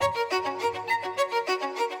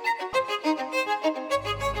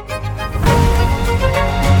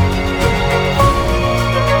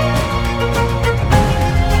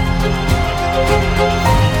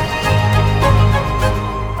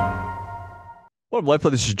Well, Life,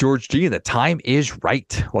 this is George G, and the time is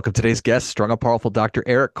right. Welcome to today's guest, strong and powerful Dr.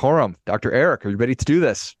 Erik Korem. Dr. Erik, are you ready to do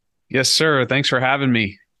this? Yes, sir. Thanks for having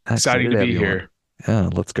me. Exciting Excited to to have be you on. here. Yeah,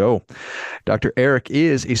 let's go. Dr. Erik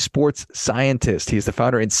is a sports scientist. He is the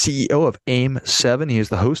founder and CEO of AIM7. He is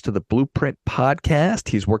the host of the Blueprint podcast.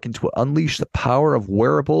 He's working to unleash the power of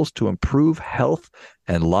wearables to improve health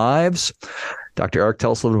and lives. Dr. Erik,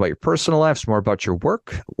 tell us a little bit about your personal life, some more about your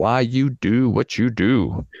work, why you do what you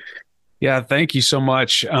do. Yeah, thank you so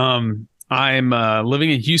much. I'm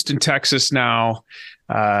living in Houston, Texas now.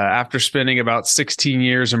 After spending about 16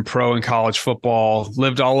 years in pro and college football,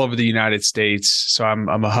 lived all over the United States. So I'm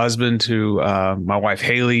a husband to my wife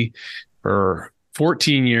Haley for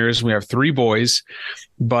 14 years. We have three boys.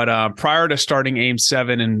 But prior to starting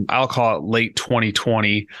AIM7, and I'll call it late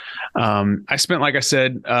 2020, I spent, like I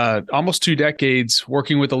said, almost 2 decades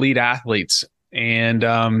working with elite athletes. And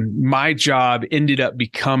my job ended up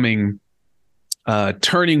becoming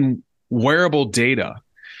turning wearable data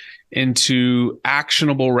into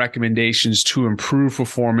actionable recommendations to improve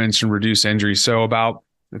performance and reduce injury. So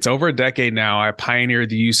it's over a decade now, I pioneered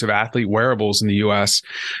the use of athlete wearables in the US.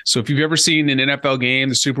 So if you've ever seen an NFL game,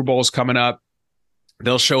 the Super Bowl is coming up,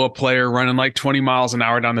 they'll show a player running like 20 miles an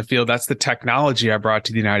hour down the field. That's the technology I brought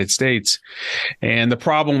to the United States. And the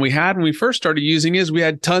problem we had when we first started using is we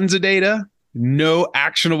had tons of data, no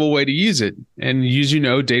actionable way to use it. And as you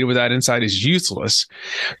know, data without insight is useless.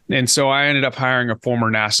 And so I ended up hiring a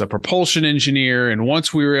former NASA propulsion engineer. And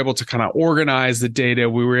once we were able to kind of organize the data,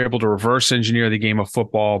 we were able to reverse engineer the game of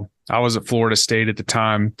football. I was at Florida State at the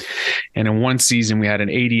time. And in one season, we had an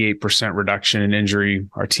 88% reduction in injury.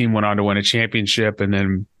 Our team went on to win a championship. And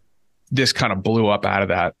then this kind of blew up out of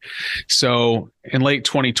that. So in late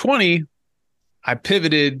 2020, I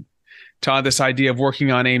pivoted to this idea of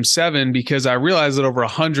working on AIM7 because I realized that over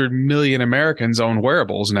 100 million Americans own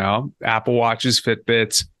wearables now, Apple Watches,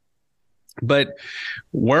 Fitbits. But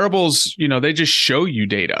wearables, they just show you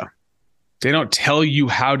data. They don't tell you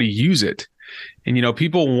how to use it. And,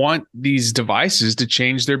 people want these devices to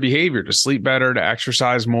change their behavior, to sleep better, to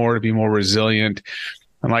exercise more, to be more resilient.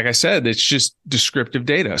 And like I said, it's just descriptive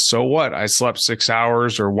data. So what? I slept 6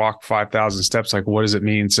 hours or walked 5,000 steps. Like, what does it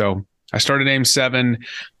mean? So I started AIM7.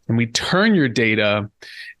 And we turn your data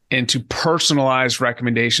into personalized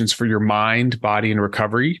recommendations for your mind, body, and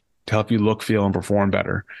recovery to help you look, feel, and perform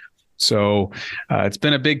better. So it's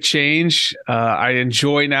been a big change. I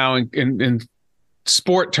enjoy now in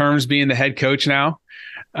sport terms being the head coach now.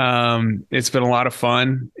 It's been a lot of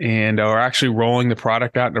fun, and we're actually rolling the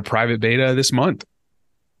product out in a private beta this month.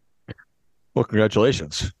 Well,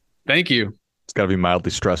 congratulations. Thank you. It's got to be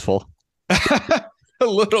mildly stressful. A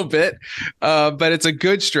little bit, but it's a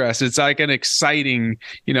good stress. It's like an exciting,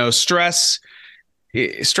 stress.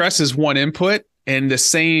 Stress is one input, and the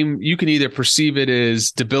same, you can either perceive it as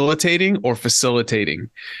debilitating or facilitating.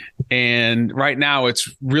 And right now it's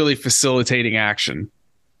really facilitating action.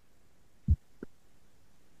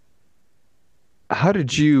 How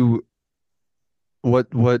did you, what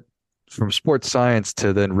from sports science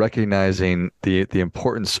to then recognizing the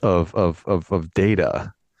importance of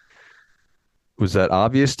data? Was that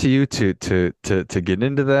obvious to you to get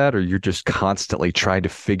into that, or you're just constantly trying to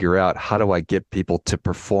figure out how do I get people to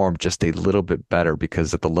perform just a little bit better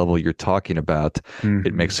because at the level you're talking about,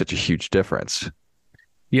 it makes such a huge difference?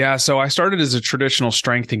 Yeah, so I started as a traditional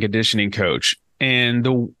strength and conditioning coach,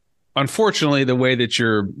 and unfortunately, the way that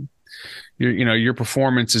your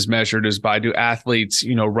performance is measured is by do athletes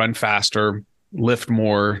run faster, lift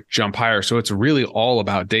more, jump higher. So it's really all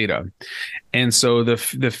about data. And so the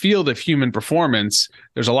field of human performance,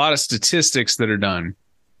 there's a lot of statistics that are done.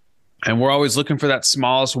 And we're always looking for that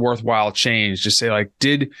smallest worthwhile change to say, like,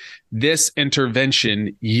 did this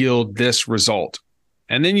intervention yield this result?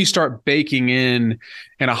 And then you start baking in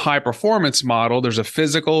a high performance model, there's a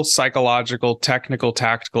physical, psychological, technical,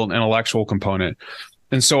 tactical, and intellectual component.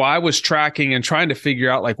 And so I was tracking and trying to figure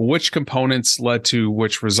out like which components led to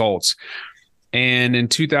which results. And in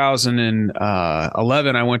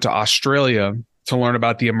 2011, I went to Australia to learn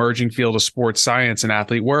about the emerging field of sports science and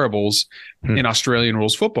athlete wearables in Australian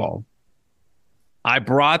rules football. I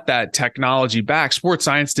brought that technology back. Sports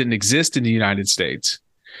science didn't exist in the United States.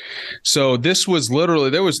 So this was literally,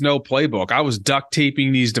 there was no playbook. I was duct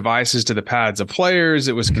taping these devices to the pads of players.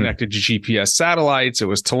 It was connected to GPS satellites. It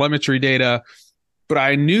was telemetry data. But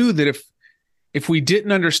I knew that if we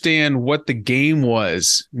didn't understand what the game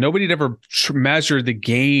was, nobody had ever measured the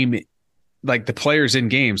game, like the players in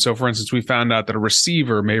game. So for instance, we found out that a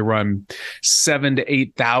receiver may run 7,000 to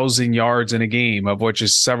 8,000 yards in a game, of which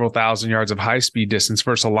is several thousand yards of high speed distance,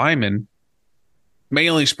 versus a lineman may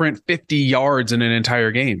only sprint 50 yards in an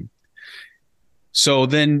entire game. So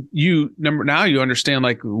then now you understand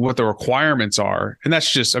like what the requirements are. And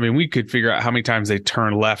that's just, I mean, we could figure out how many times they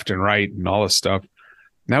turn left and right and all this stuff.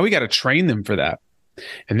 Now we got to train them for that.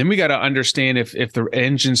 And then we got to understand if the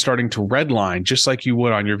engine's starting to redline, just like you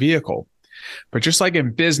would on your vehicle. But just like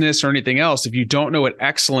in business or anything else, if you don't know what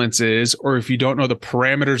excellence is, or if you don't know the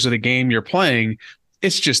parameters of the game you're playing,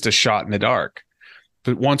 it's just a shot in the dark.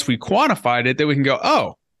 But once we quantified it, then we can go,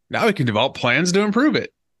 oh, now we can develop plans to improve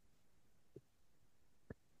it.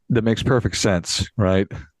 That makes perfect sense, right?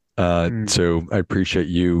 So I appreciate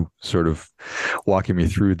you sort of walking me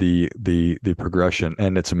through the progression.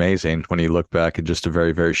 And it's amazing when you look back in just a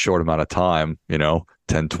very, very short amount of time,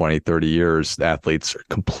 10, 20, 30 years, athletes are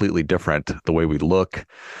completely different. The way we look,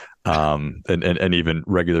 and even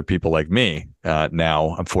regular people like me.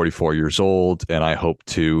 Now I'm 44 years old, and I hope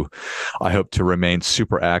to remain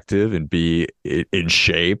super active and be in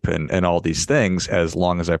shape and all these things as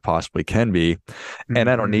long as I possibly can be. And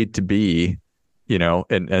I don't need to be,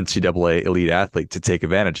 an NCAA elite athlete to take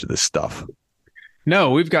advantage of this stuff.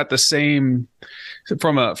 No, we've got the same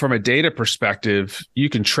from a data perspective. You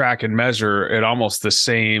can track and measure at almost the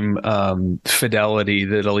same fidelity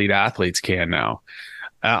that elite athletes can now.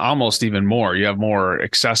 Almost even more. You have more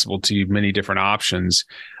accessible to you, many different options.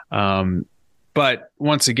 But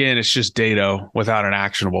once again, it's just data without an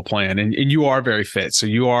actionable plan. And you are very fit. So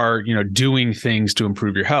you are, doing things to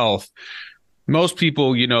improve your health. Most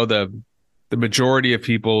people, the majority of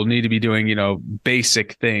people need to be doing,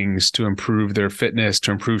 basic things to improve their fitness,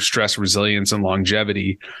 to improve stress resilience and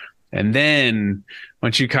longevity. And then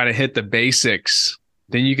once you kind of hit the basics,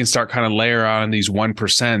 then you can start kind of layer on these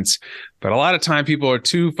 1%. But a lot of time people are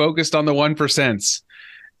too focused on the 1%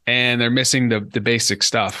 and they're missing the basic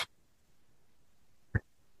stuff.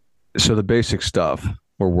 So the basic stuff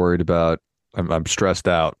we're worried about, I'm stressed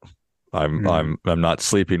out. I'm not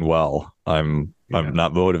sleeping well. I'm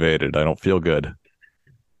not motivated. I don't feel good.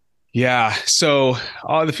 Yeah. So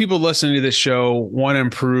the people listening to this show want to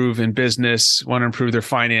improve in business, want to improve their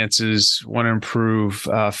finances, want to improve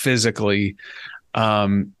physically.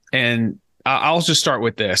 And I'll just start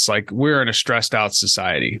with this. Like, we're in a stressed out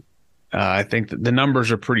society. I think that the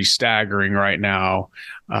numbers are pretty staggering right now.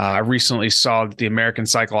 I recently saw that the American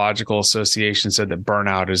Psychological Association said that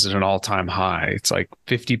burnout is at an all-time high. It's like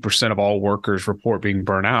 50% of all workers report being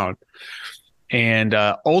burnt out. And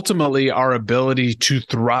ultimately, our ability to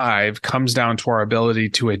thrive comes down to our ability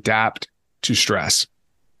to adapt to stress.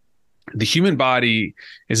 The human body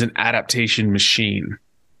is an adaptation machine.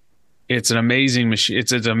 It's an amazing machine.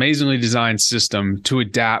 It's an amazingly designed system to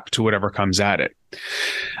adapt to whatever comes at it.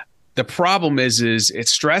 The problem is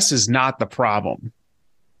stress is not the problem.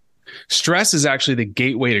 Stress is actually the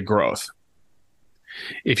gateway to growth.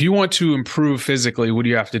 If you want to improve physically, what do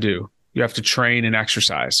you have to do? You have to train and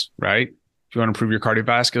exercise, right? If you want to improve your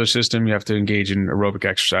cardiovascular system, you have to engage in aerobic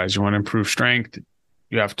exercise. You want to improve strength,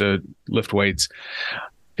 you have to lift weights.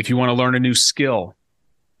 If you want to learn a new skill,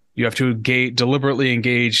 you have to deliberately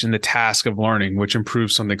engage in the task of learning, which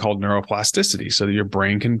improves something called neuroplasticity, so that your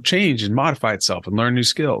brain can change and modify itself and learn new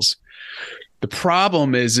skills. The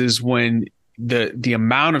problem is when the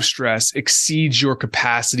amount of stress exceeds your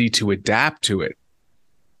capacity to adapt to it.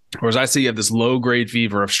 Or as I say, you have this low-grade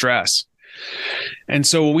fever of stress. And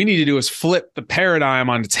so what we need to do is flip the paradigm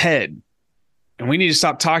on its head. And we need to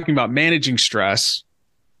stop talking about managing stress.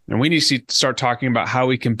 And we need to start talking about how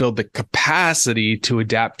we can build the capacity to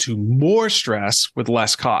adapt to more stress with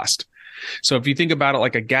less cost. So if you think about it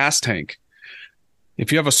like a gas tank,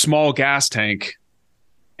 if you have a small gas tank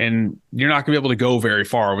and you're not going to be able to go very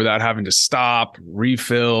far without having to stop,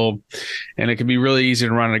 refill, and it can be really easy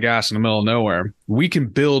to run out of gas in the middle of nowhere, we can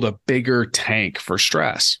build a bigger tank for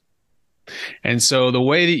stress. And so the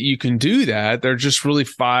way that you can do that, there are just really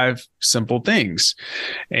 5 simple things.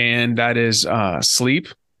 And that is sleep,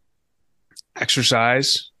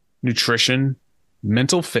 exercise, nutrition,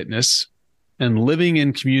 mental fitness, and living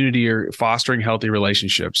in community or fostering healthy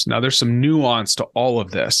relationships. Now, there's some nuance to all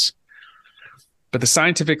of this, but the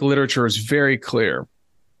scientific literature is very clear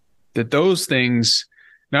that those things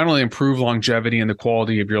not only improve longevity and the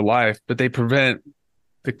quality of your life, but they prevent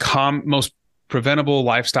the most preventable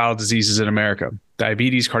lifestyle diseases in America: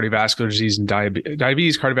 diabetes, cardiovascular disease, and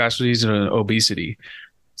diabetes, cardiovascular disease, and obesity.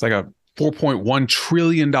 It's like a $4.1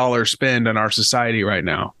 trillion spend on our society right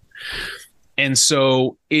now. And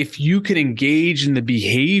so if you can engage in the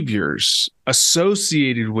behaviors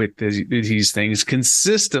associated with these things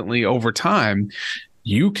consistently over time,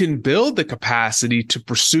 you can build the capacity to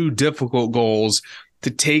pursue difficult goals,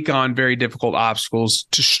 to take on very difficult obstacles,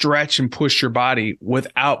 to stretch and push your body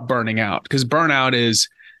without burning out. Because burnout is,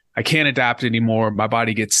 I can't adapt anymore. My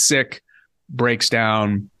body gets sick. breaks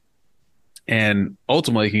down, and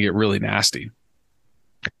ultimately can get really nasty.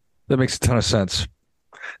 That makes a ton of sense.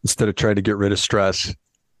 Instead of trying to get rid of stress,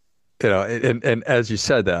 and as you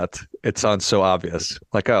said that, it sounds so obvious.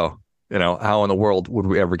 Like, oh, how in the world would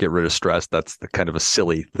we ever get rid of stress? That's the kind of a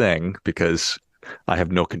silly thing because I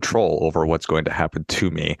have no control over what's going to happen to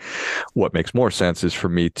me. What makes more sense is for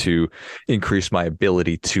me to increase my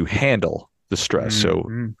ability to handle the stress.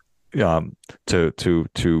 Mm-hmm. So,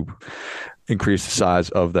 to increase the size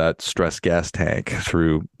of that stress gas tank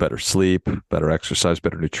through better sleep, better exercise,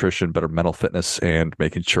 better nutrition, better mental fitness, and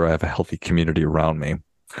making sure I have a healthy community around me.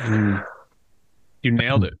 Mm. You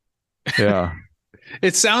nailed it. Yeah.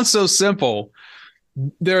 It sounds so simple.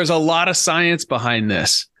 There's a lot of science behind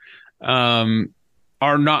this.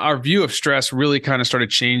 Our view of stress really kind of started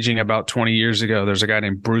changing about 20 years ago. There's a guy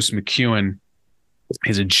named Bruce McEwen.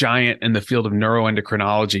 He's a giant in the field of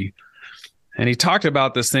neuroendocrinology. And he talked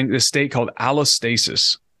about this state called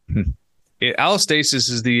allostasis. Allostasis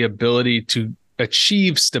is the ability to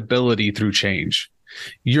achieve stability through change.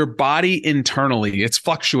 Your body internally, it's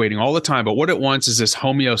fluctuating all the time, but what it wants is this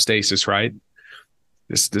homeostasis, right?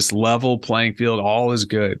 This level playing field, all is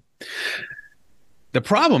good. The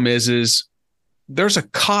problem is there's a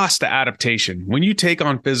cost to adaptation. When you take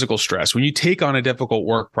on physical stress, when you take on a difficult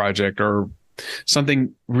work project or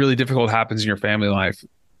something really difficult happens in your family life,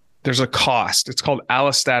 there's a cost. It's called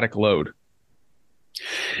allostatic load.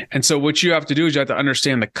 And so what you have to do is you have to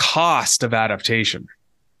understand the cost of adaptation.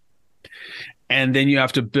 And then you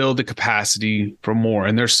have to build the capacity for more.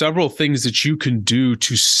 And there's several things that you can do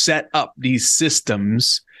to set up these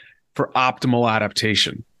systems for optimal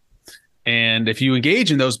adaptation. And if you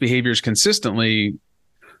engage in those behaviors consistently,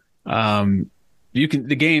 the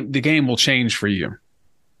game will change for you.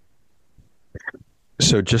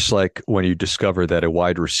 So just like when you discover that a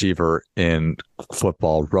wide receiver in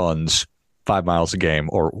football runs 5 miles a game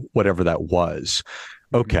or whatever that was,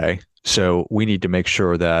 okay, so we need to make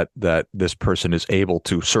sure that this person is able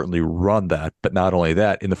to certainly run that, but not only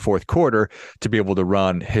that, in the fourth quarter, to be able to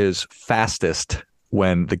run his fastest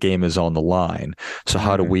when the game is on the line. So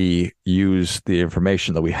how do we use the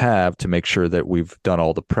information that we have to make sure that we've done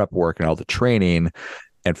all the prep work and all the training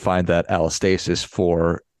and find that allostasis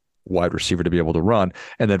for wide receiver to be able to run?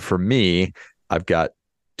 And then for me, I've got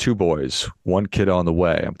 2 boys, 1 kid on the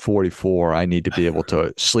way. I'm 44. I need to be able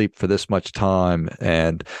to sleep for this much time.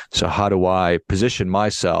 And so how do I position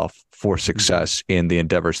myself for success in the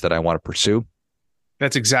endeavors that I want to pursue?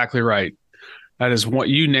 That's exactly right. That is what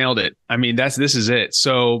you nailed it. I mean, this is it.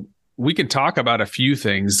 So we can talk about a few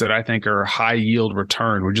things that I think are high yield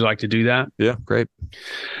return. Would you like to do that? Yeah, great.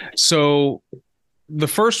 So the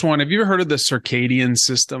first one, have you ever heard of the circadian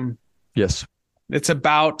system? Yes.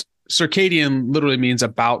 Circadian literally means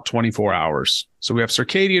about 24 hours. So we have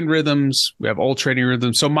circadian rhythms, we have ultradian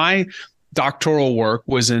rhythms. So my doctoral work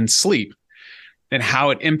was in sleep and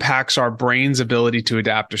how it impacts our brain's ability to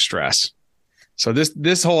adapt to stress. So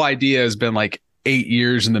this whole idea has been like 8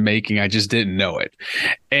 years in the making. I just didn't know it.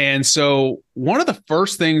 And so one of the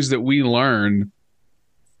first things that we learn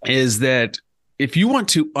is that if you want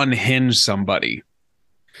to unhinge somebody,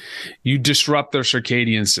 you disrupt their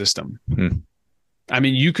circadian system. I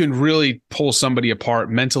mean, you can really pull somebody apart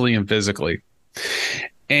mentally and physically.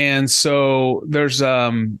 And so there's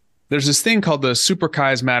this thing called the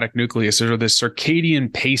suprachiasmatic nucleus, or the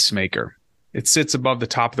circadian pacemaker. It sits above the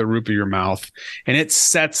top of the roof of your mouth, and it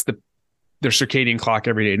sets their circadian clock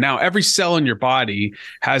every day. Now, every cell in your body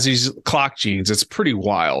has these clock genes. It's pretty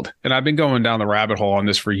wild. And I've been going down the rabbit hole on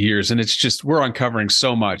this for years, and it's just, we're uncovering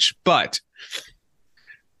so much. But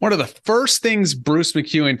one of the first things Bruce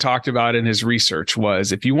McEwen talked about in his research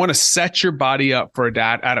was if you want to set your body up for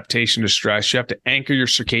adaptation to stress, you have to anchor your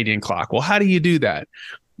circadian clock. Well, how do you do that?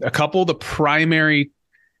 A couple of the primary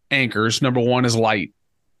anchors. Number one is light.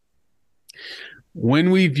 When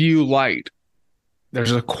we view light,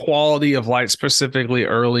 there's a quality of light specifically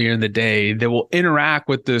earlier in the day that will interact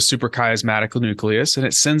with the suprachiasmatic nucleus, and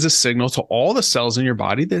it sends a signal to all the cells in your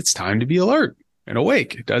body that it's time to be alert and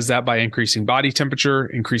awake. It does that by increasing body temperature,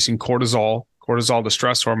 increasing cortisol. Cortisol, the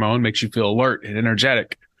stress hormone, makes you feel alert and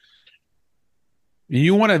energetic.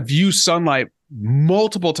 You want to view sunlight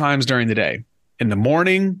multiple times during the day. In the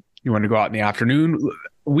morning, you want to go out in the afternoon.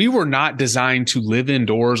 We were not designed to live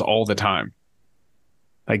indoors all the time.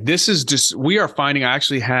 Like, this is just, we are finding, I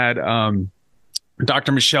actually had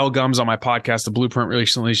Dr. Michelle Gums on my podcast, The Blueprint,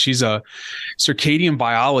 recently. She's a circadian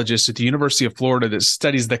biologist at the University of Florida that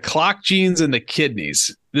studies the clock genes in the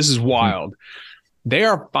kidneys. This is wild. They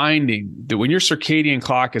are finding that when your circadian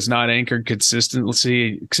clock is not anchored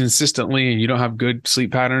consistently and you don't have good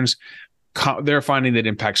sleep patterns, they're finding that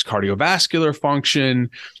impacts cardiovascular function,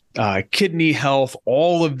 kidney health,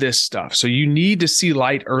 all of this stuff. So you need to see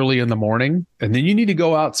light early in the morning, and then you need to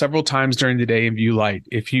go out several times during the day and view light.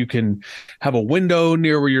 If you can have a window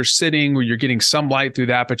near where you're sitting, where you're getting some light through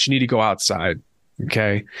that, but you need to go outside.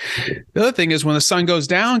 Okay. The other thing is when the sun goes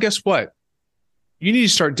down, guess what? You need to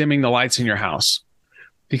start dimming the lights in your house,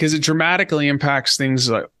 because it dramatically impacts things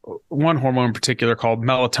like one hormone in particular called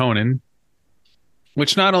melatonin,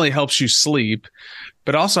 which not only helps you sleep,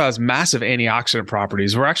 but also has massive antioxidant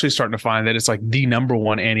properties. We're actually starting to find that it's like the number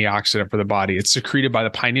one antioxidant for the body. It's secreted by the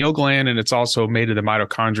pineal gland, and it's also made of the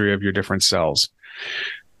mitochondria of your different cells.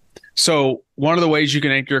 So one of the ways you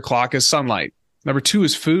can anchor your clock is sunlight. Number two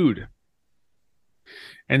is food.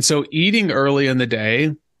 And so eating early in the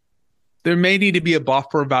day, there may need to be a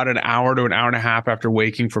buffer about an hour to an hour and a half after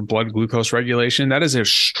waking for blood glucose regulation. That is a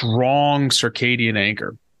strong circadian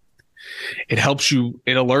anchor. It helps you,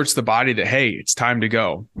 it alerts the body that, hey, it's time to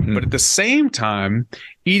go. Mm-hmm. But at the same time,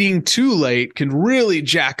 eating too late can really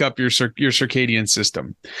jack up your circadian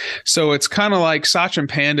system. So it's kind of like Sachin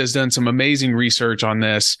Panda has done some amazing research on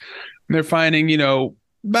this. And they're finding,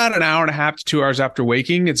 about an hour and a half to 2 hours after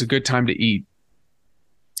waking, it's a good time to eat.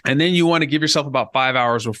 And then you want to give yourself about 5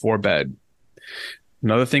 hours before bed.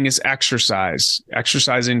 Another thing is exercise.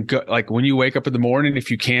 Exercising, like when you wake up in the morning, if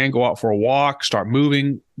you can, go out for a walk, start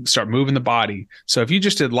moving the body. So if you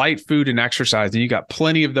just did light food and exercise and you got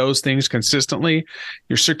plenty of those things consistently,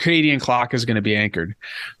 your circadian clock is going to be anchored.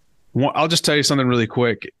 I'll just tell you something really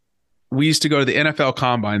quick. We used to go to the NFL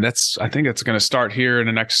Combine. I think it's going to start here in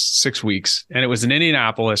the next 6 weeks. And it was in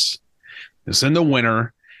Indianapolis. It was in the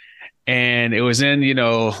winter. And it was in,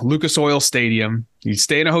 Lucas Oil Stadium. You'd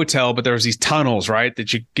stay in a hotel, but there was these tunnels, right,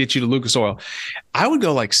 that you get you to Lucas Oil. I would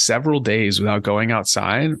go like several days without going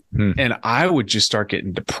outside, and I would just start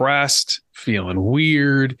getting depressed, feeling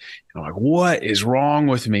weird. And I'm like, what is wrong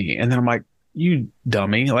with me? And then I'm like, you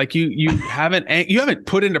dummy, like you haven't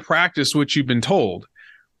put into practice what you've been told.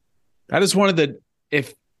 That is one of the,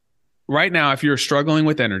 if you're struggling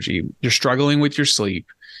with energy, you're struggling with your sleep,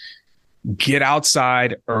 get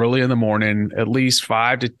outside early in the morning, at least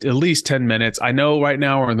 10 minutes. I know right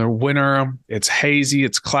now we're in the winter. It's hazy.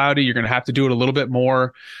 It's cloudy. You're going to have to do it a little bit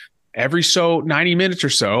more. Every 90 minutes or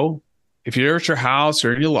so, if you're at your house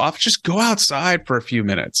or in your loft, just go outside for a few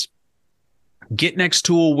minutes. Get next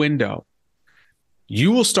to a window.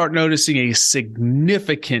 You will start noticing a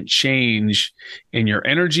significant change in your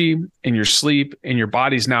energy, in your sleep, and your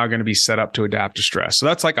body's now going to be set up to adapt to stress. So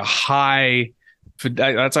that's like a high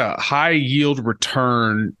yield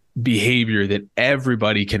return behavior that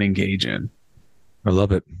everybody can engage in. I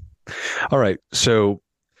love it. All right. So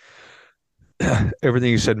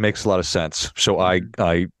everything you said makes a lot of sense. So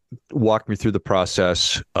I walk me through the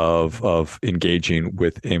process of engaging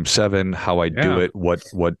with AIM-7, how I do it, what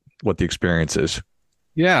the experience is.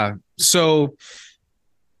 Yeah. So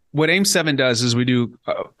what AIM-7 does is we do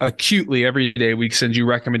acutely every day. We send you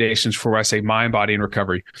recommendations for, I say, mind, body, and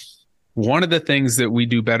recovery. One of the things that we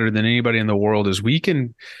do better than anybody in the world is we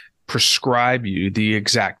can prescribe you the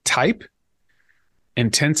exact type,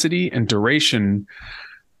 intensity, and duration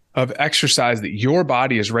of exercise that your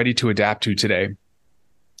body is ready to adapt to today.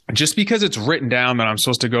 Just because it's written down that I'm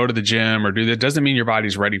supposed to go to the gym or do that doesn't mean your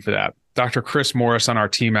body's ready for that. Dr. Chris Morris on our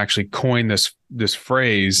team actually coined this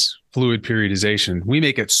phrase, fluid periodization. We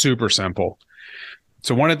make it super simple.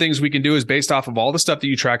 So one of the things we can do is based off of all the stuff that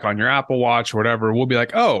you track on your Apple Watch or whatever, we'll be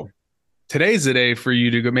like, oh, today's the day for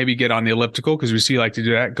you to go maybe get on the elliptical because we see you like to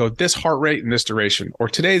do that. Go this heart rate and this duration. Or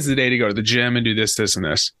today's the day to go to the gym and do this, this, and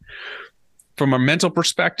this. From a mental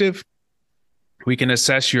perspective, we can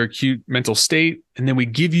assess your acute mental state, and then we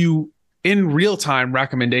give you in real time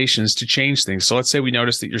recommendations to change things. So let's say we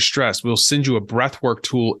notice that you're stressed. We'll send you a breathwork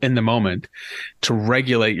tool in the moment to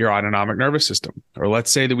regulate your autonomic nervous system. Or let's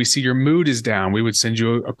say that we see your mood is down. We would send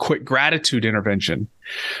you a quick gratitude intervention.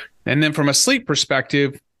 And then from a sleep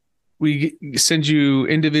perspective, we send you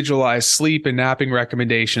individualized sleep and napping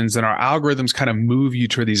recommendations, and our algorithms kind of move you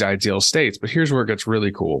to these ideal states. But here's where it gets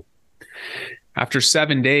really cool. After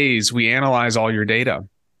 7 days, we analyze all your data,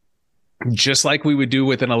 just like we would do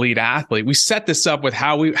with an elite athlete. We set this up with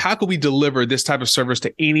how could we deliver this type of service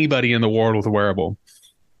to anybody in the world with a wearable.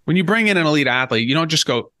 When you bring in an elite athlete, you don't just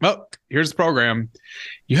go, oh, here's the program.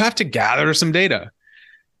 You have to gather some data.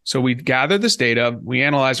 So we gather this data, we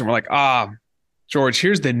analyze it, and we're like, George,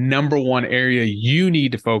 here's the number one area you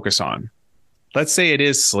need to focus on. Let's say it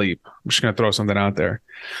is sleep. I'm just going to throw something out there.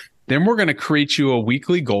 Then we're going to create you a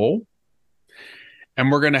weekly goal.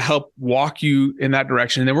 And we're going to help walk you in that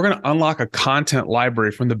direction. And then we're going to unlock a content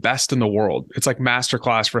library from the best in the world. It's like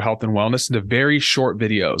masterclass for health and wellness into very short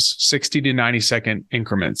videos, 60 to 90-second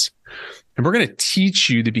increments. And we're going to teach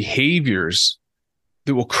you the behaviors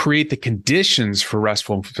that will create the conditions for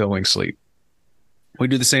restful and fulfilling sleep. We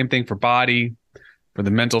do the same thing for body, for the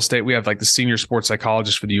mental state. We have like the senior sports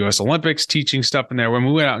psychologist for the U.S. Olympics teaching stuff in there. When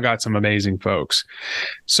we went out and got some amazing folks.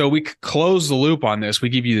 So we close the loop on this. We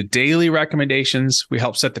give you the daily recommendations. We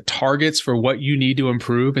help set the targets for what you need to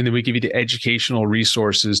improve. And then we give you the educational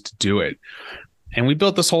resources to do it. And we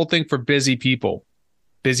built this whole thing for busy people,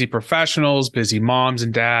 busy professionals, busy moms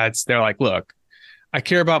and dads. They're like, look, I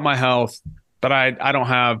care about my health, but I don't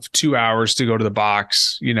have 2 hours to go to the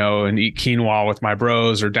box, and eat quinoa with my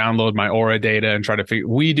bros or download my Aura data and try to figure.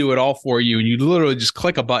 We do it all for you. And you literally just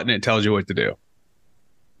click a button. It tells you what to do.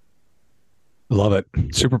 Love it.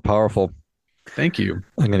 Super powerful. Thank you.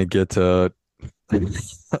 I'm going to get to,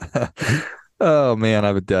 oh man, I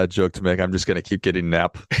have a dad joke to make. I'm just going to keep getting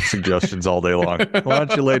nap suggestions all day long. Why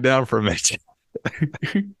don't you lay down for a minute?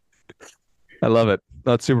 I love it.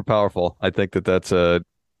 That's super powerful. I think that's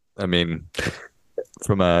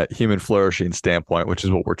from a human flourishing standpoint, which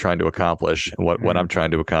is what we're trying to accomplish, what I'm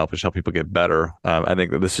trying to accomplish, help people get better. I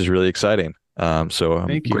think that this is really exciting. So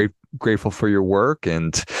I'm grateful for your work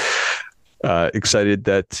and excited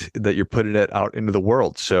that you're putting it out into the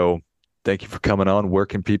world. So thank you for coming on. Where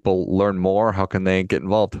can people learn more? How can they get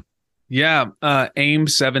involved? Yeah,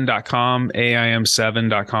 aim7.com,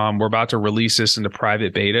 AIM7.com. We're about to release this into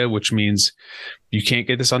private beta, which means you can't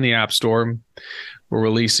get this on the App Store. We're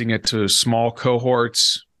releasing it to small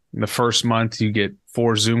cohorts. In the first month, you get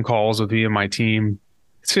 4 Zoom calls with me and my team.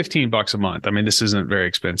 It's $15 a month. I mean, this isn't very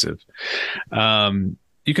expensive.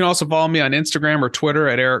 You can also follow me on Instagram or Twitter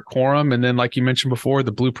at Erik Korem. And then, like you mentioned before,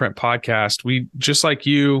 the Blueprint Podcast. We, just like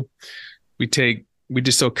you, we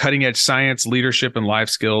distill cutting edge science, leadership, and life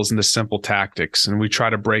skills into simple tactics. And we try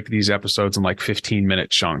to break these episodes in like 15-minute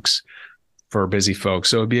chunks for busy folks.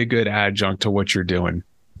 So it'd be a good adjunct to what you're doing.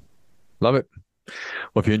 Love it.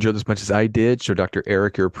 Well, if you enjoyed this as much as I did, show Dr.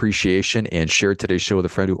 Erik your appreciation and share today's show with a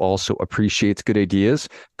friend who also appreciates good ideas.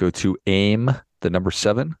 Go to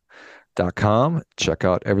aim7.com. Check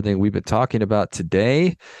out everything we've been talking about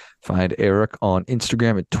today. Find Erik on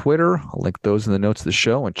Instagram and Twitter. I'll link those in the notes of the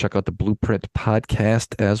show, and check out the Blueprint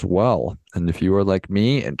Podcast as well. And if you are like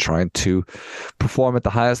me and trying to perform at the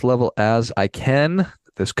highest level as I can,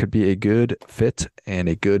 this could be a good fit and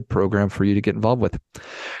a good program for you to get involved with.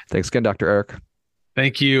 Thanks again, Dr. Erik.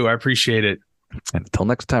 Thank you. I appreciate it. And until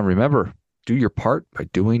next time, remember, do your part by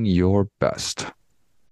doing your best.